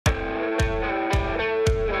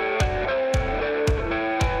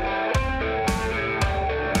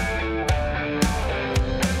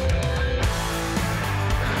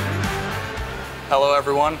Hello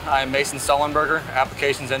everyone, I am Mason Sullenberger,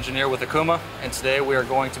 Applications Engineer with Okuma, and today we are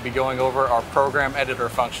going to be going over our Program Editor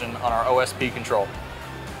function on our OSP control.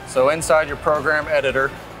 So inside your Program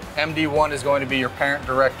Editor, MD1 is going to be your parent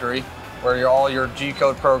directory where all your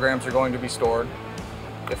G-code programs are going to be stored.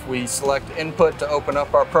 If we select Input to open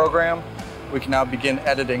up our program, we can now begin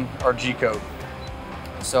editing our G-code.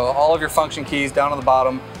 So all of your function keys down on the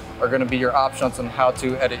bottom are going to be your options on how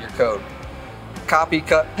to edit your code. Copy,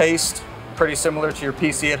 cut, paste, pretty similar to your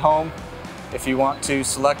PC at home. If you want to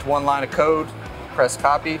select one line of code, press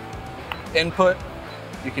copy. Input,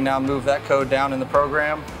 you can now move that code down in the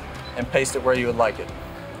program and paste it where you would like it.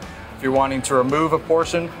 If you're wanting to remove a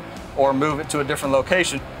portion or move it to a different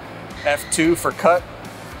location, F2 for cut,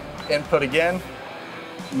 input again,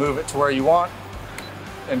 move it to where you want,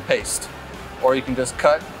 and paste. Or you can just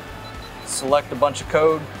cut, select a bunch of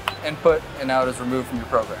code, input, and now it is removed from your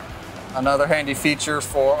program. Another handy feature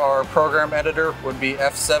for our program editor would be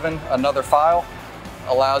F7, another file.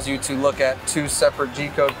 Allows you to look at two separate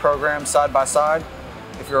G-code programs side by side.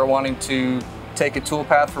 If you're wanting to take a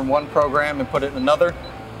toolpath from one program and put it in another,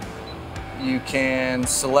 you can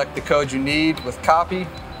select the code you need with copy,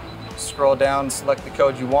 scroll down, select the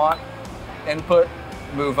code you want, input,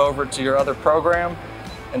 move over to your other program,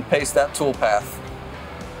 and paste that toolpath.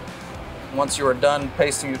 Once you are done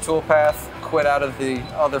pasting your toolpath, quit out of the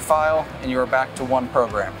other file and you are back to one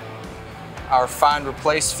program. Our Find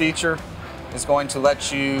Replace feature is going to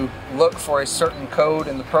let you look for a certain code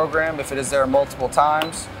in the program. If it is there multiple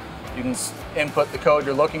times, you can input the code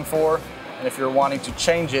you're looking for, and if you're wanting to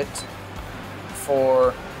change it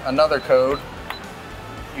for another code,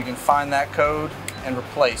 you can find that code and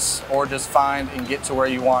replace, or just find and get to where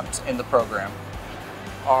you want in the program.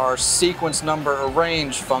 Our sequence number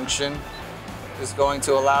arrange function is going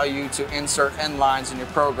to allow you to insert end lines in your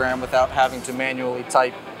program without having to manually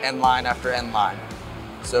type end line after end line.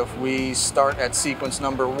 So if we start at sequence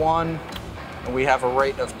number 1 and we have a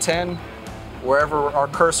rate of 10, wherever our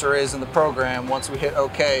cursor is in the program, once we hit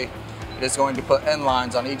OK, it is going to put end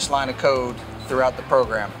lines on each line of code throughout the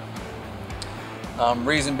program.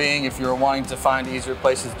 Reason being, if you're wanting to find easier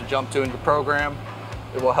places to jump to in your program,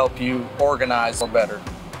 it will help you organize better.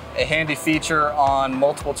 A handy feature on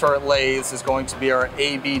multiple turret lathes is going to be our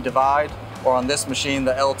AB divide, or on this machine,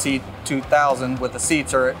 the LT2000 with the C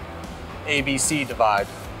turret, ABC divide.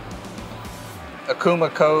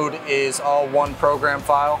 Okuma code is all one program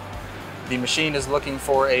file. The machine is looking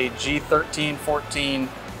for a G13, 14,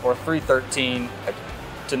 or 313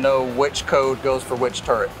 to know which code goes for which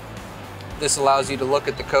turret. This allows you to look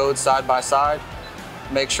at the codes side by side,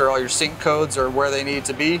 make sure all your sync codes are where they need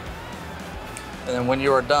to be, and then when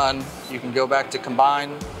you are done, you can go back to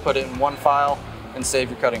combine, put it in one file, and save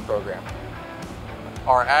your cutting program.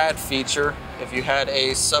 Our add feature, if you had a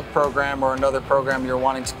subprogram or another program you're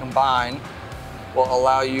wanting to combine, will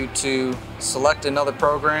allow you to select another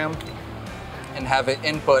program and have it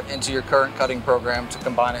input into your current cutting program to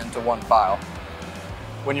combine it into one file.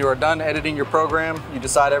 When you are done editing your program, you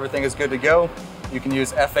decide everything is good to go, you can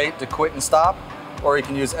use F8 to quit and stop, or you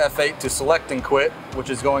can use F8 to select and quit,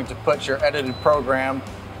 which is going to put your edited program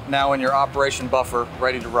now in your operation buffer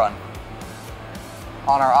ready to run.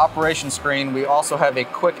 On our operation screen, we also have a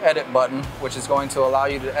quick edit button, which is going to allow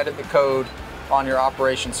you to edit the code on your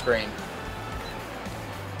operation screen.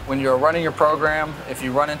 When you're running your program, if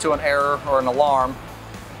you run into an error or an alarm,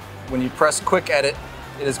 when you press quick edit,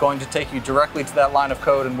 it is going to take you directly to that line of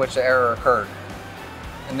code in which the error occurred.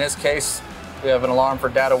 In this case, we have an alarm for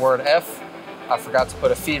data word F. I forgot to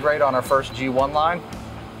put a feed rate on our first G1 line.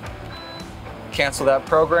 Cancel that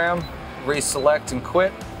program, reselect and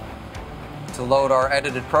quit to load our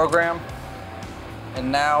edited program. And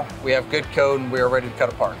now we have good code and we are ready to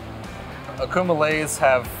cut apart. Okuma lathes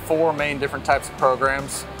have 4 main different types of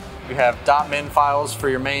programs. You have .min files for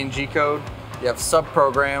your main G-code, you have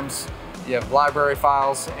subprograms, you have library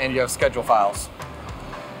files, and you have schedule files.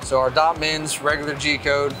 So our .mins, regular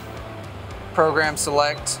G-code, program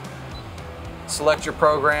select your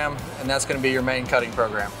program, and that's going to be your main cutting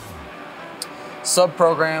program.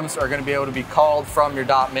 Subprograms are going to be able to be called from your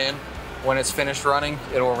 .min. When it's finished running,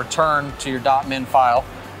 it will return to your .min file.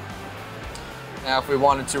 Now if we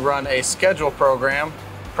wanted to run a schedule program,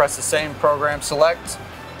 press the same program select,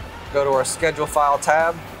 go to our schedule file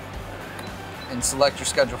tab, and select your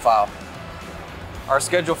schedule file. Our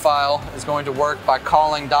schedule file is going to work by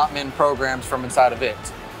calling .min programs from inside of it.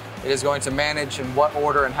 It is going to manage in what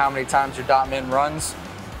order and how many times your .min runs.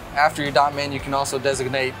 After your .min, you can also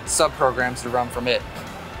designate subprograms to run from it.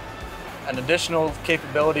 An additional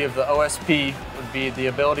capability of the OSP would be the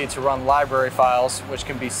ability to run library files, which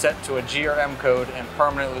can be set to a GRM code and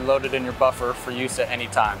permanently loaded in your buffer for use at any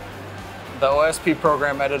time. The OSP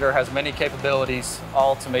program editor has many capabilities,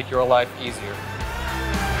 all to make your life easier.